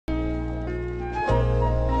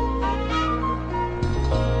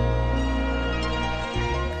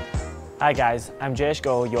Hi guys, I'm Jayesh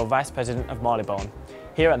Goel, your Vice President of Marylebone.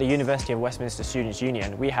 Here at the University of Westminster Students'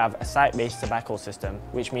 Union, we have a site-based sabbatical system,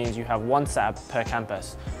 which means you have one SAB per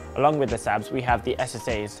campus. Along with the SABs, we have the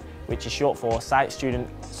SSAs, which is short for Site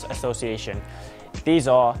Students Association. These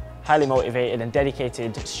are highly motivated and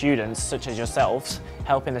dedicated students, such as yourselves,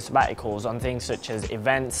 helping the sabbaticals on things such as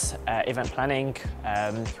events, event planning,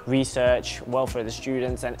 research, welfare of the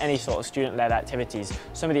students, and any sort of student-led activities.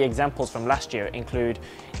 Some of the examples from last year include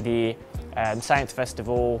the Science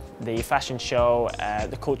Festival, the fashion show,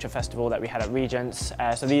 the culture festival that we had at Regents.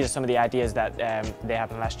 So these are some of the ideas that they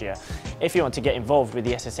happened last year. If you want to get involved with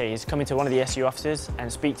the SSAs, come into one of the SU offices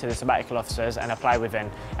and speak to the sabbatical officers and apply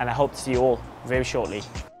within. And I hope to see you all very shortly.